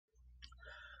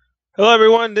Hello,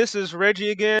 everyone. This is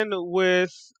Reggie again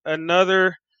with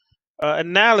another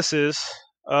analysis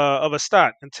of a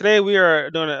stock. And today we are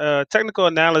doing a technical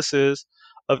analysis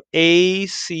of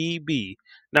ACB.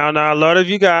 Now, a lot of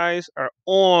you guys are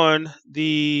on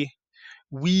the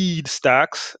weed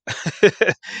stocks,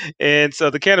 and so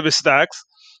the cannabis stocks,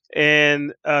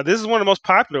 and this is one of the most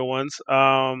popular ones.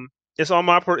 It's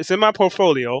in my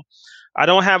portfolio. I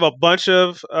don't have a bunch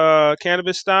of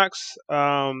cannabis stocks,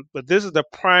 but this is the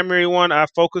primary one I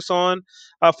focus on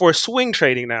for swing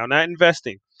trading now, not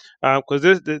investing, because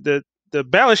the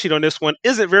balance sheet on this one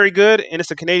isn't very good, and it's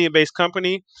a Canadian-based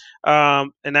company.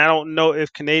 And I don't know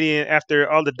if Canadian, after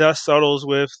all the dust settles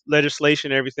with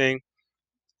legislation and everything,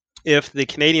 if the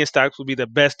Canadian stocks would be the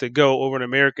best to go over an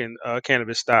American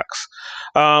cannabis stocks.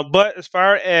 But as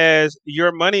far as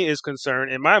your money is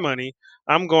concerned, and my money,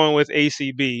 I'm going with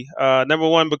ACB. Number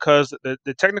one, because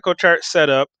the technical chart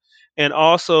setup and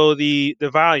also the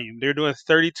volume. They're doing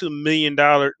 $32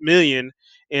 million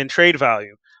in trade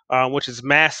volume, which is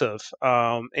massive.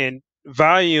 And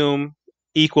volume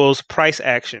equals price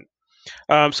action.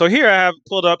 So here I have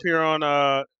pulled up here on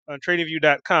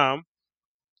tradingview.com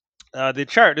the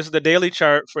chart. This is the daily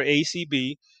chart for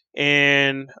ACB,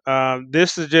 and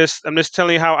this is I'm just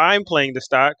telling you how I'm playing the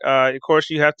stock. Of course,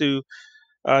 you have to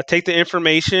take the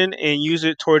information and use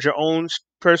it towards your own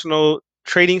personal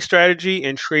trading strategy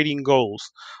and trading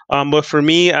goals. But for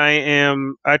me,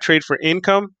 I trade for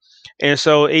income. And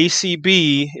so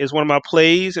ACB is one of my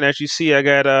plays, and as you see, I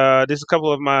got this is a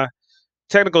couple of my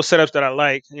technical setups that I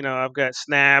like. I've got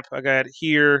Snap, I got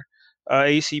here,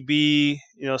 ACB,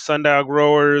 Sundial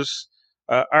Growers,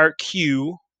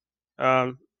 ArtQ,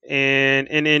 and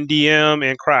NNDM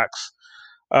and Crocs.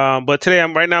 But today,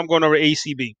 right now I'm going over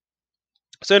ACB.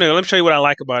 So anyway, let me show you what I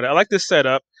like about it. I like this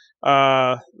setup.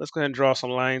 Let's go ahead and draw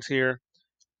some lines here.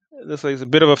 This is a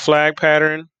bit of a flag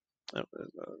pattern. Oh,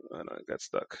 no, it got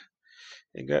stuck.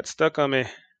 It got stuck on me.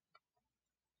 Let's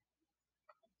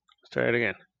try it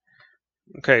again.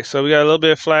 Okay, so we got a little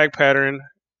bit of flag pattern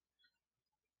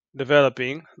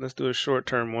developing. Let's do a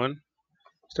short-term one.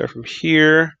 Start from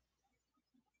here,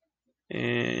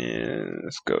 and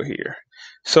let's go here.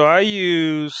 So I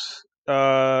use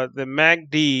the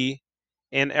MACD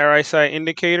and RSI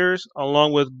indicators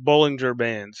along with Bollinger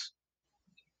Bands.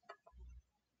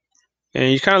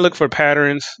 And you kind of look for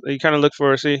patterns. You kind of look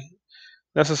for, see,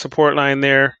 that's a support line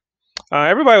there.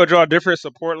 Everybody would draw different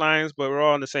support lines, but we're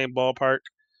all in the same ballpark.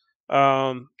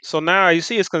 So now you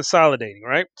see it's consolidating,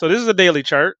 right? So this is a daily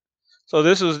chart. So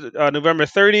this is November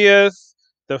 30th,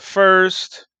 the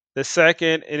 1st, the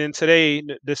 2nd, and then today,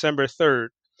 December 3rd.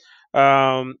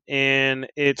 And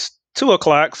it's 2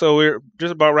 o'clock, so we're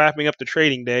just about wrapping up the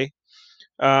trading day.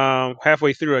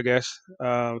 Halfway through, I guess,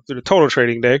 through the total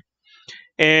trading day.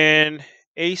 And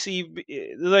ACB,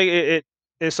 like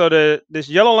and so this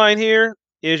yellow line here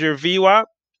is your VWAP.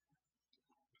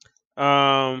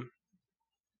 And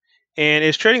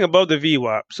it's trading above the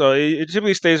VWAP. So it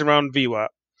typically stays around VWAP.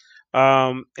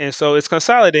 And so it's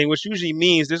consolidating, which usually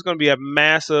means there's going to be a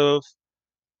massive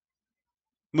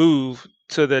move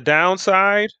to the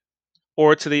downside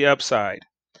or to the upside.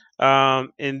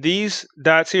 And these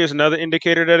dots here is another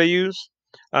indicator that I use,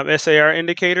 SAR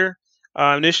indicator.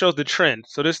 And this shows the trend.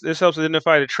 So this helps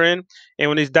identify the trend. And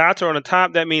when these dots are on the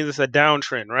top, that means it's a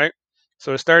downtrend, right?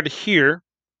 So it started here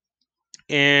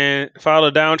and follow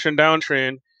a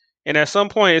downtrend, and at some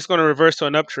point it's going to reverse to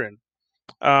an uptrend.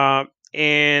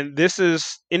 And this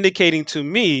is indicating to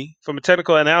me, from a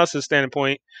technical analysis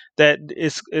standpoint, that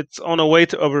it's on a way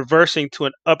to reversing to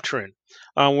an uptrend.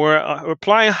 We're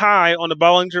applying high on the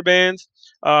Bollinger Bands.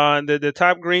 The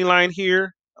top green line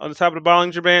here on the top of the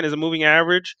Bollinger Band is a moving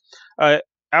average. I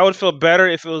would feel better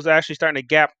if it was actually starting to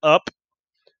gap up,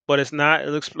 but it's not. It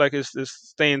looks like it's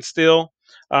staying still.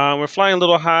 We're flying a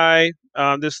little high.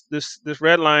 This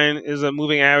red line is a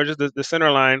moving average. The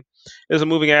center line is a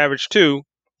moving average too.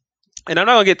 And I'm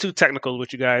not gonna get too technical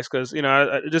with you guys because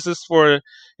this is for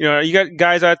you got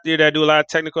guys out there that do a lot of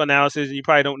technical analysis, and you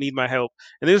probably don't need my help.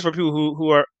 And this is for people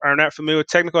who are not familiar with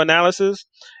technical analysis.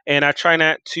 And I try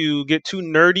not to get too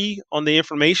nerdy on the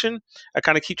information. I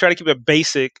kind of try to keep it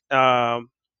basic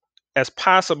as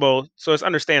possible so it's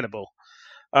understandable.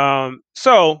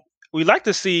 So we like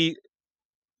to see,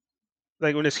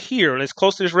 like, when it's here and it's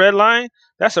close to this red line,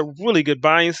 that's a really good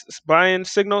buying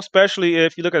signal, especially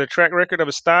if you look at a track record of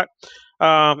a stock.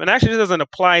 And actually, this doesn't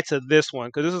apply to this one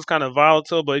because this is kind of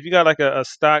volatile. But if you got like a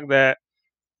stock that,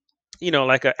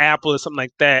 like an Apple or something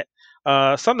like that,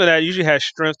 something that usually has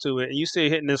strength to it, and you see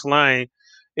it hitting this line,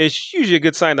 it's usually a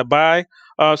good sign to buy.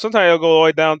 Sometimes it'll go all the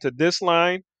way down to this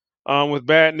line with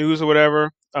bad news or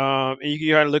whatever, and you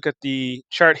can kind of look at the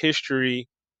chart history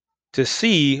to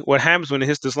see what happens when it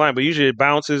hits this line. But usually it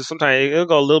bounces. Sometimes it'll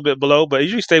go a little bit below, but it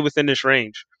usually stay within this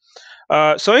range.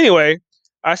 So anyway,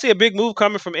 I see a big move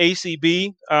coming from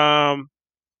ACB.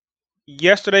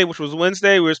 Yesterday, which was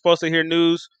Wednesday, we were supposed to hear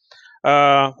news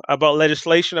about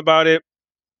legislation about it.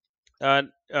 Uh,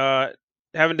 uh,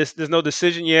 having this, there's no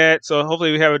decision yet, so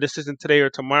hopefully we have a decision today or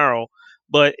tomorrow.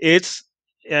 But it's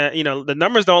the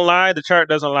numbers don't lie, the chart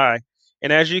doesn't lie,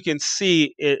 and as you can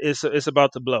see, it's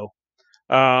about to blow.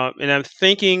 And I'm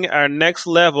thinking our next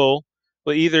level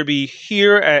will either be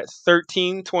here at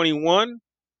 1321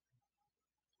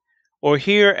 or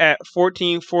here at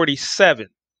 1447.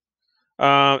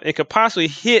 It could possibly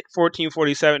hit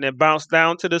 1447 and bounce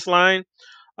down to this line,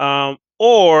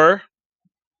 or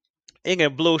it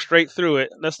can blow straight through it.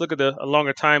 Let's look at a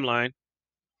longer timeline.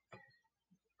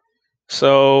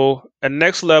 So a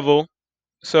next level.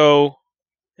 So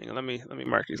hang on, let me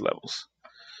mark these levels.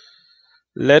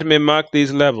 Let me mark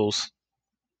these levels.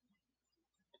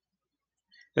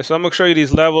 And so I'm gonna show you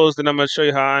these levels, then I'm gonna show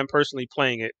you how I'm personally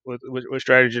playing it with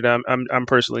strategy that I'm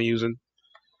personally using.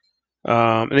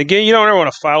 And again, you don't ever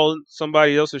want to follow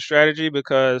somebody else's strategy,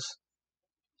 because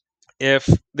if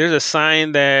there's a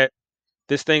sign that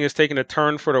this thing is taking a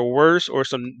turn for the worse, or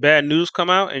some bad news come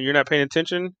out and you're not paying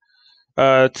attention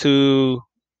to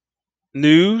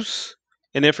news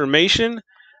and information,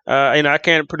 I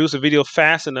can't produce a video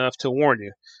fast enough to warn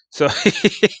you. So,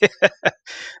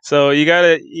 so you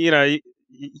gotta, you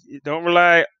don't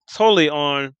rely totally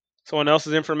on someone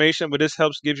else's information, but this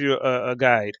helps give you a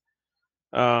guide.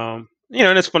 And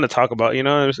it's fun to talk about.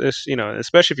 It's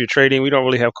especially if you're trading, we don't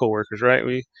really have coworkers, right?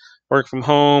 We work from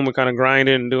home, we're kind of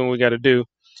grinding and doing what we got to do,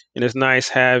 and it's nice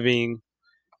having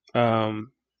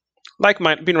um,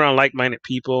 being around like-minded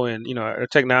people, and our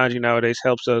technology nowadays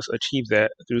helps us achieve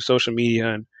that through social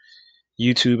media and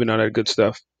YouTube and all that good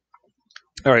stuff.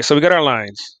 All right, so we got our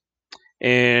lines,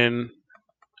 and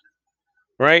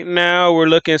right now we're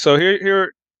looking. So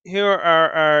here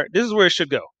are our. This is where it should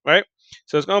go, right?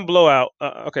 So it's gonna blow out.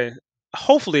 Okay,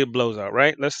 hopefully it blows out,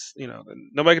 right? Let's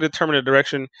nobody can determine the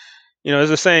direction.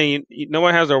 As a saying, no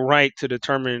one has a right to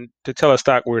tell a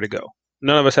stock where to go.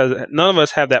 None of us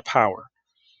have that power.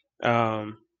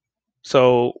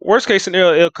 So worst case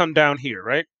scenario, it'll come down here,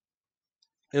 right?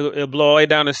 It'll blow all the way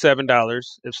down to $7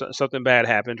 if something bad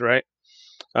happens, right?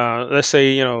 Let's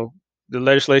say the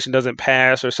legislation doesn't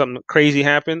pass or something crazy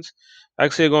happens. I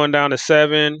can see it going down to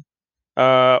 7,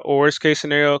 or worst case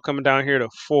scenario coming down here to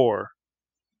 4,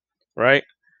 right?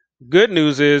 Good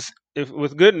news is, if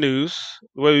with good news,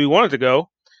 the way we want it to go,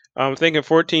 I'm thinking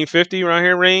 1450 around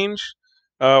here range,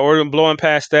 or even blowing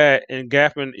past that and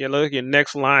gapping. Look, your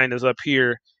next line is up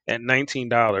here at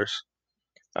 $19.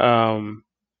 Um,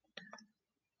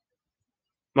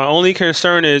 my only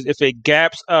concern is if it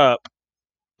gaps up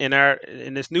in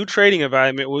this new trading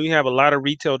environment where we have a lot of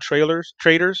retail traders,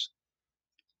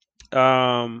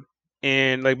 and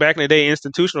like back in the day,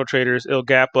 institutional traders, it'll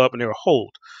gap up and they'll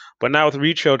hold. But now with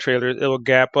retail traders, it will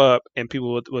gap up and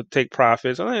people would take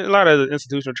profits. I mean, a lot of the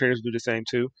institutional traders do the same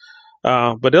too.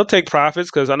 But they'll take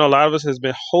profits, because I know a lot of us has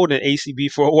been holding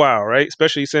ACB for a while, right?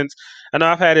 Especially since I know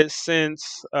I've had it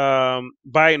since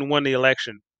Biden won the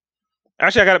election.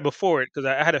 Actually, I got it before it, because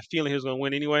I had a feeling he was going to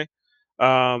win anyway.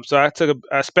 So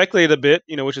I speculated a bit,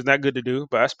 which is not good to do,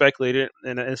 but I speculated,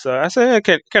 and so I said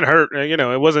it can hurt.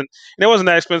 It wasn't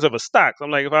that expensive a stock. So I'm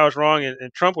like, if I was wrong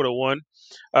and Trump would have won,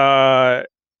 I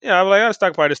was like, the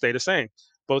stock probably stay the same.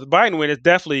 But with Biden win, it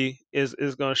definitely is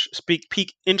going to speak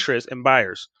peak interest in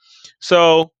buyers.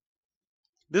 So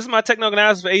this is my technical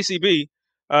analysis for ACB.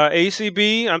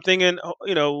 ACB, I'm thinking,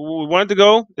 we wanted to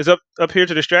go is up here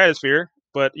to the stratosphere,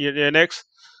 but your next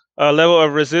level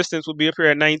of resistance will be up here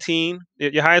at 19.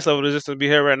 Your highest level of resistance will be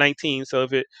here at 19. So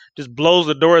if it just blows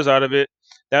the doors out of it,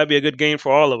 that would be a good gain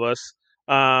for all of us.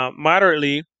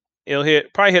 Moderately, it'll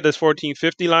probably hit this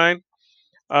 1450 line,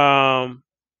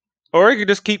 or it could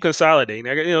just keep consolidating.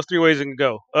 There's 3 ways it can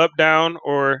go: up, down,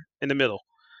 or in the middle.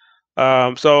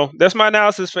 So that's my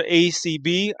analysis for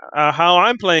ACB. How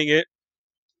I'm playing it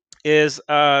is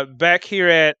back here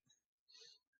at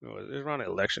around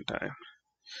election time.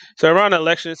 So around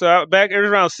election, so back it was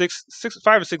around $5 or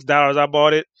 $6. I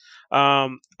bought it.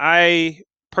 I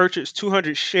purchased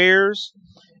 200 shares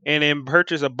and then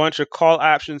purchased a bunch of call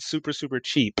options super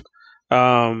cheap.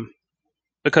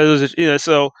 Because it was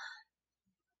so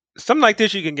something like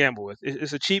this you can gamble with.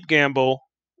 It's a cheap gamble.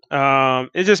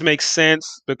 It just makes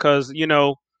sense because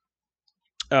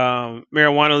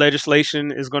marijuana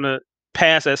legislation is going to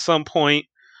pass at some point.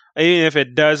 Even if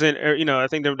it doesn't, or, I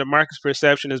think the market's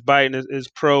perception is Biden is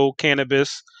pro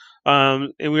cannabis.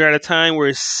 And we're at a time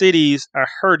where cities are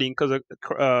hurting because of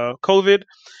COVID.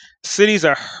 Cities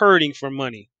are hurting for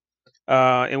money,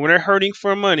 and when they're hurting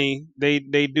for money, they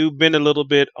do bend a little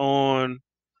bit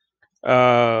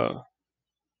uh,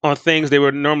 on things they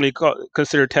would normally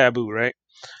consider taboo, right?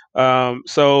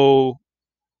 So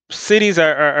cities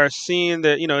are seeing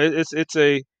that it's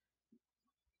a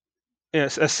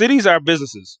yes, cities are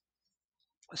businesses,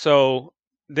 so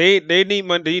they need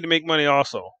money. They need to make money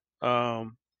also.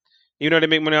 Um, Even though they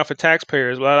make money off of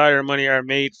taxpayers, a lot of their money are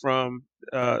made from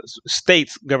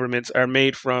states. Governments are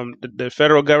made from the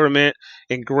federal government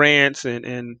and grants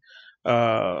and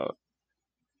uh,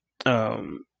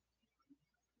 um,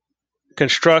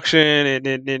 construction and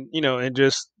and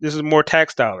just this is more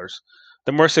tax dollars.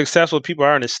 The more successful people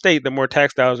are in a state, the more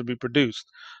tax dollars will be produced.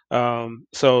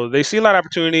 So they see a lot of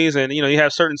opportunities, and you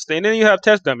have certain states, and then you have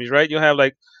test dummies, right? You'll have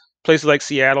like places like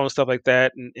Seattle and stuff like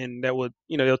that, and that would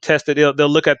they'll test it. They'll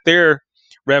look at their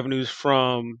revenues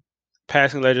from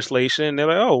passing legislation. And they're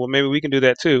like, oh, well, maybe we can do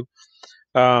that too.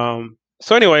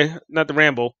 So anyway, not to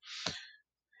ramble.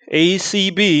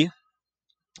 ACB.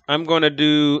 I'm going to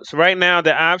do so right now.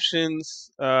 The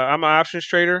options. I'm an options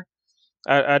trader.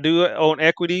 I do own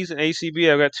equities in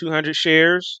ACB. I've got 200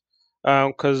 shares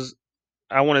because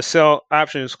I want to sell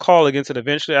options call against it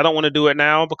eventually. I don't want to do it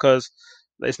now because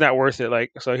it's not worth it.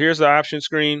 Like, so here's the option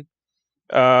screen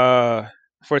uh,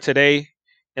 for today.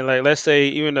 And like, let's say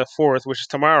even the 4th, which is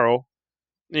tomorrow,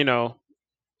 you know,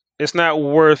 it's not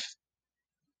worth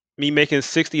me making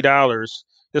 $60.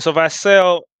 So if I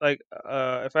sell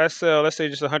if I sell, let's say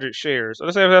just 100 shares, or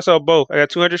let's say if I sell both, I got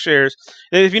 200 shares.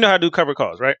 And if you know how to do covered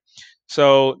calls, right?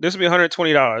 So this would be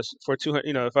 $120 for 200.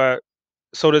 If I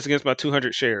sold this against my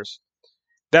 200 shares,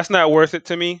 that's not worth it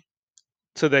to me.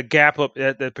 To the gap up,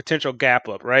 the potential gap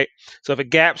up, right? So if it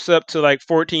gaps up to like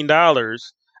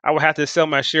 $14, I would have to sell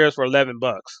my shares for $11,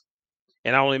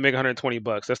 and I only make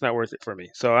 $120. That's not worth it for me.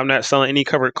 So I'm not selling any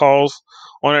covered calls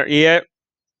on it yet.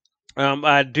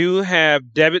 I do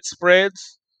have debit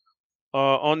spreads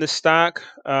on the stock.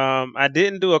 I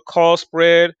didn't do a call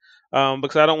spread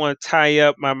because I don't want to tie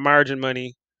up my margin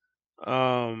money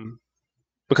um,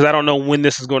 because I don't know when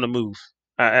this is going to move.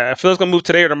 I feel it's going to move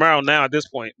today or tomorrow now at this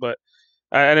point, but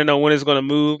I didn't know when it's going to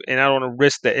move, and I don't want to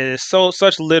risk that. And it's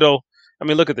such little. I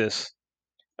mean, look at this.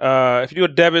 If you do a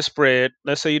debit spread,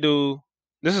 let's say you do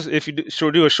this is if you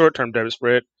do a short term debit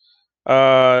spread,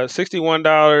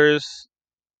 $61,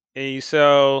 and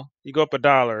you go up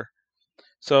 $1.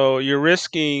 So you're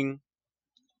risking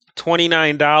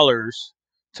 $29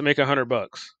 to make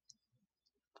 $100,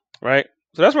 right?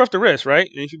 So that's worth the risk, right?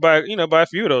 And if you buy a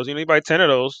few of those, you buy 10 of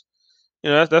those,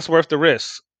 that's worth the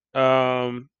risk.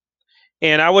 Um,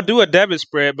 and I would do a debit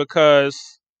spread because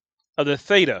of the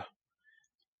theta.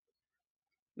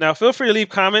 Now, feel free to leave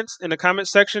comments in the comment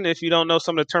section if you don't know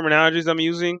some of the terminologies I'm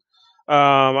using.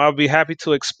 I'll be happy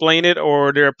to explain it,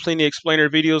 or there are plenty of explainer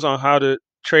videos on how to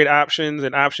trade options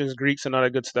and options Greeks and all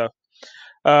that good stuff.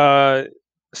 Uh,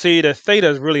 See, the theta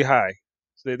is really high.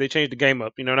 So they changed the game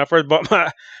up. When I first bought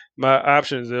my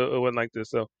options, it wasn't like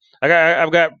this. So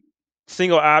I've got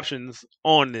single options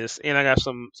on this, and I got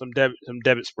some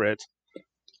debit spreads,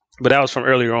 but that was from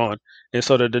earlier on. And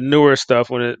so the newer stuff,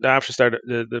 when the option started,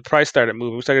 the price started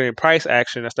moving, we started getting price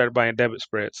action. I started buying debit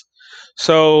spreads.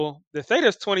 So the theta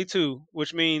is 22,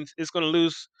 which means it's going to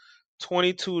lose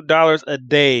 $22 a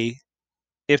day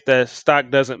if the stock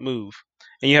doesn't move.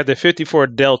 And you have the 54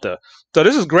 delta. So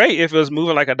this is great if it was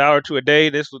moving like $1 or $2 a day.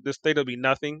 This theta will be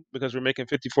nothing because we're making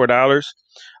 $54.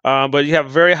 But you have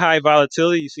very high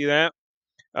volatility. You see that?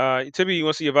 Typically, you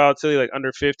want to see a volatility like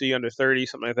under 50, under 30,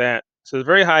 something like that. So it's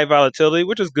very high volatility,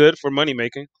 which is good for money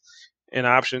making in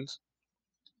options,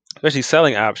 especially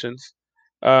selling options.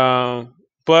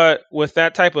 But with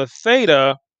that type of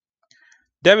theta,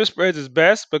 debit spreads is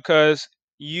best because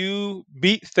you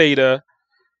beat theta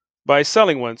by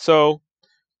selling one. So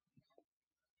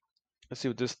let's see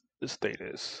what this theta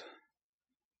is.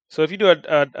 So if you do a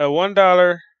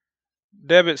 $1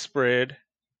 debit spread,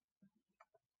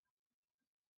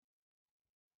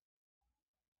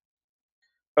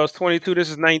 that was 22. This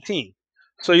is 19.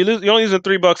 So you're only using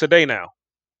 $3 a day now.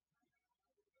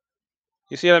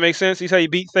 You see how that makes sense? You see how you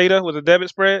beat theta with a debit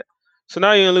spread? So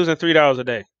now you're losing $3 a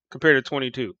day compared to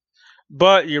 22.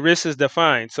 But your risk is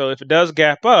defined. So if it does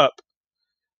gap up,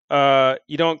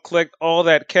 you don't collect all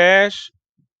that cash,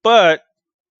 but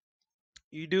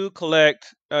you do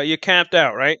collect, you're capped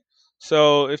out, right?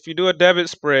 So if you do a debit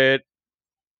spread,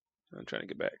 I'm trying to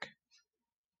get back.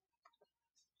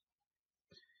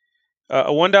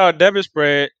 A $1 debit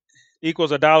spread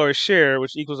equals $1 a share,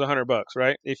 which equals $100,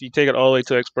 right? If you take it all the way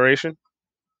to expiration.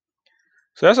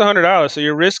 So that's $100. So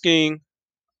you're risking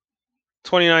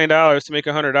 $29 to make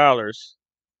 $100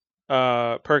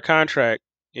 per contract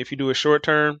if you do a short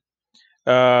term.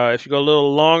 If you go a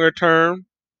little longer term,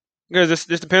 because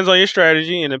this depends on your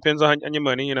strategy and depends on your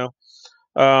money, you know.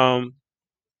 Um,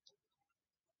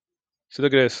 so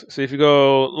look at this. So if you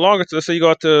go longer, let's say you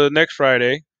go out to next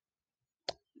Friday,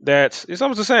 it's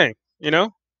almost the same, you know,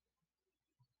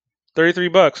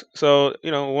 $33. So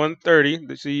you know,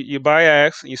 130. So you buy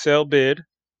ask, you sell bid.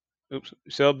 Oops,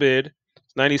 you sell bid.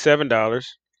 It's $97.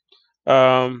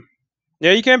 Um,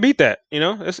 yeah, you can't beat that. You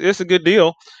know, it's a good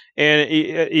deal, and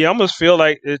you almost feel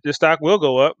like the stock will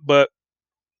go up, but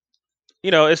you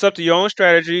know, it's up to your own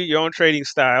strategy, your own trading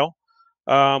style.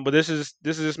 But this is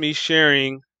just me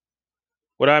sharing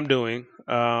what I'm doing.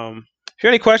 If you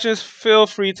have any questions, feel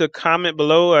free to comment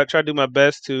below. I try to do my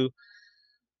best to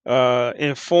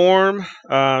inform.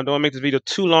 Don't want to make this video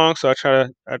too long, so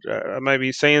I might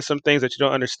be saying some things that you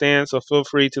don't understand. So feel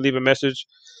free to leave a message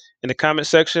in the comment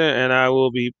section, and I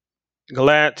will be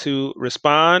glad to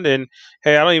respond. And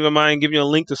hey, I don't even mind giving you a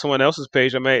link to someone else's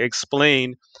page. I may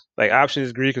explain like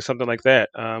options Greek or something like that.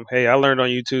 Hey, I learned on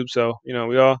YouTube, so you know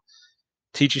we all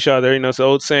teach each other. You know, it's an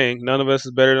old saying: none of us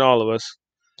is better than all of us.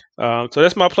 So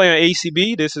that's my play on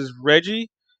ACB. This is Reggie,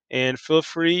 and feel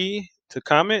free to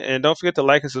comment and don't forget to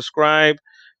like and subscribe.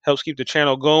 Helps keep the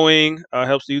channel going.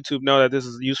 Helps YouTube know that this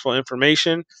is useful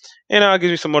information, and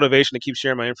gives me some motivation to keep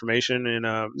sharing my information and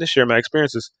just share my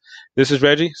experiences. This is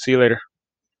Reggie. See you later.